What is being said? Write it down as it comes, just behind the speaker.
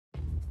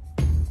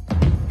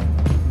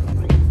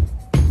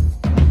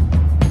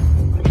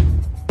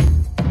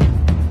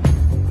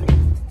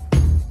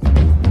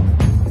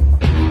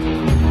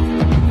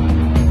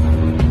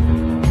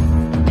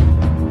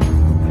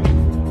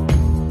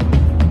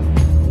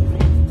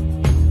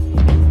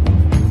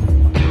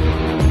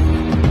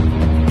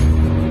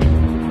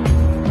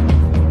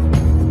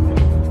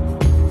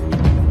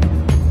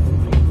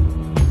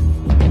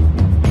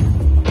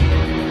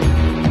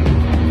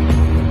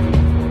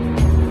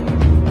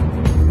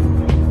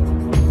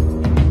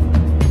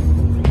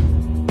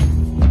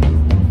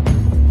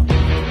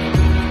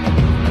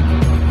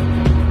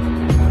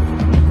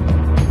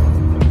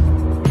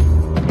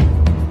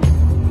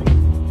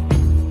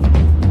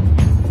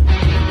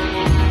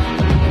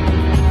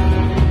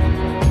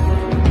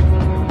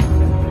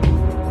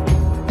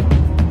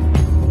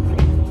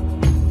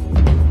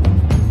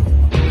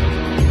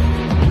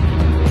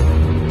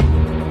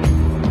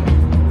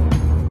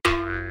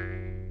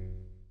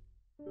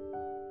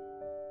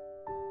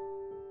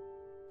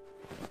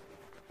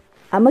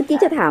เมื่อกี้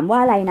จะถามว่า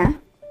อะไรนะ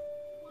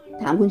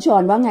ถามคุณชอ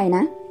นว่าไงน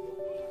ะ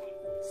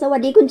สวัส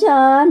ดีคุณช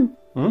อน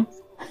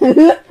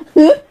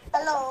ฮั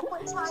ลโหลคุ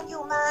ณชอนอ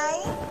ยู่ไหม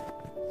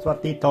สวัส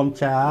ดีตอน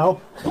เช้า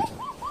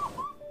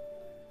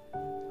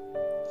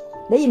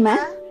ได้ยินไหม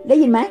ได้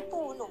ยินไหม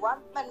ปู่หนูว่า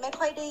มันไม่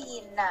ค่อยได้ยิ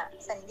นน่ะ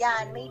สัญญา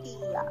ณไม่ดี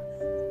อ่ะ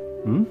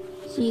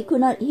She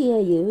could not hear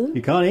you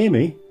You can't hear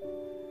me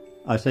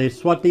I say ส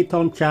วัสดีต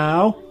อนเช้า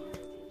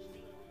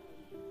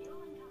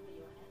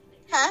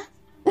ฮะ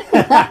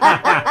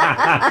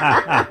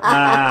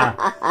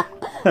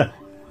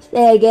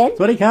Say again ส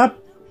วัสดีครับ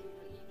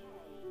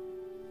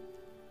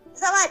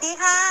สวัสดี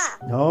ค่ะ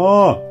โอ้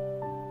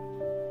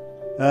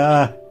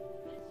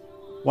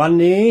วัน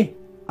นี้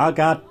อา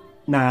กาศ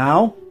หนาว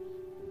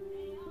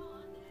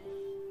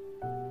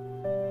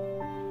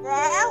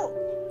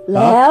แ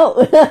ล้ว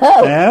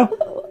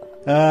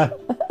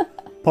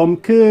ผม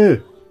คือ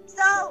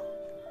so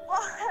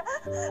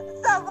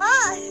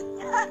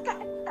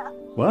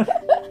what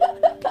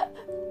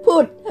พู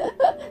ด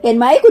เห็น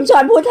ไหมคุณชอ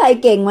นพูดไทย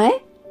เก่งไหม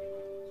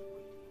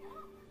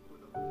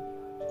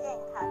เก่ง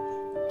ค่ะ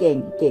เ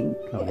ก่ง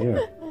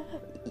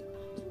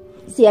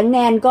เสียงแน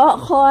นก็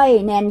ค่อย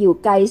แนนอยู่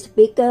ไกลส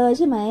ปีกเกอร์ใ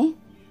ช่ไหม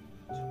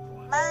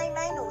ไ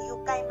ม่หนูอยู่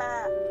ไกลมา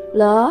กเ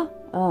หรอ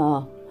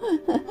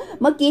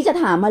เมื่อกี้จะ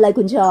ถามอะไร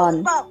คุณชอน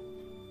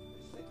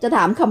จะถ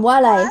ามคำว่า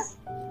อะไร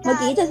เมื่อ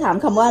กี้จะถาม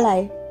คำว่าอะไร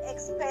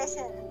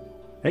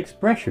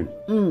expression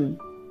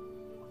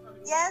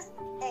yes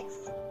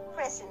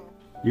expression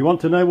you want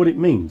to know what it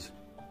means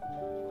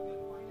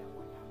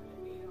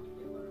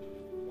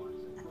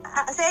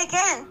say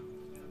again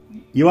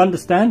you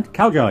understand เ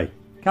ข้าใจ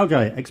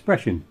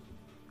expression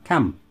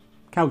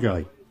เข้าใจ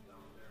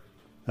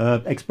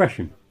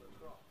expression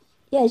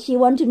yeah she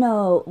want to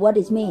know what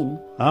it mean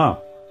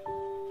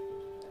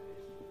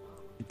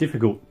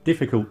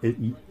difficult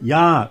ย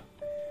าก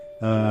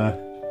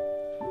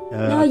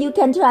no you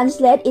can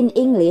translate in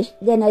English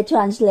then I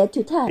translate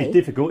to Thai it's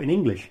difficult in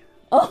English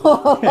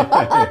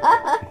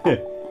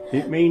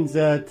it means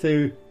to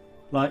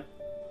like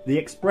the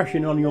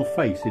expression on your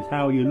face is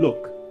how you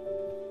look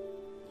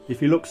if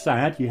you look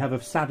sad you have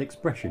a sad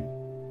expression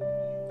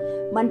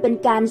มันเป็น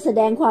การแส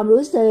ดงความ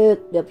รู้สึก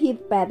เดี๋ยวพี่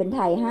แปลเป็นไท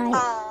ยให้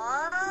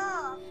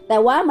แต่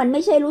ว่ามันไ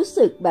ม่ใช่รู้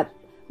สึกแบบ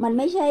มันไ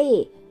ม่ใ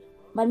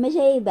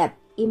ช่แบบ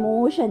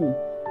emotion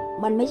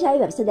มันไม่ใช่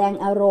แบบแสดง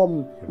อารม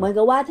ณ์เหมือน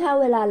กับว่าถ้า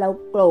เวลาเรา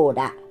โกรธ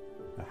a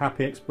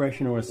happy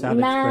expression or a sad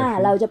หน้า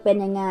expression เราจะเป็น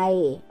ยังไง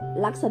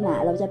ลักษณะ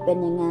เราจะเป็น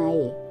ยังไง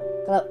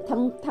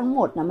ทั้งหม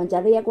ดนะมันจะ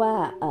เรียกว่า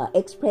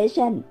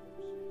expression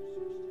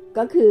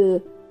ก็คือ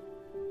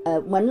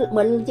เห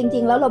มือนจ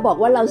ริงๆแล้วเราบอก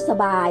ว่าเราส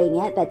บายอย่างเ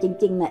งี้ยแต่จ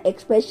ริงๆนะ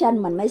expression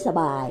มันไม่ส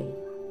บาย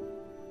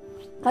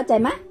เข้าใจ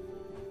ไหม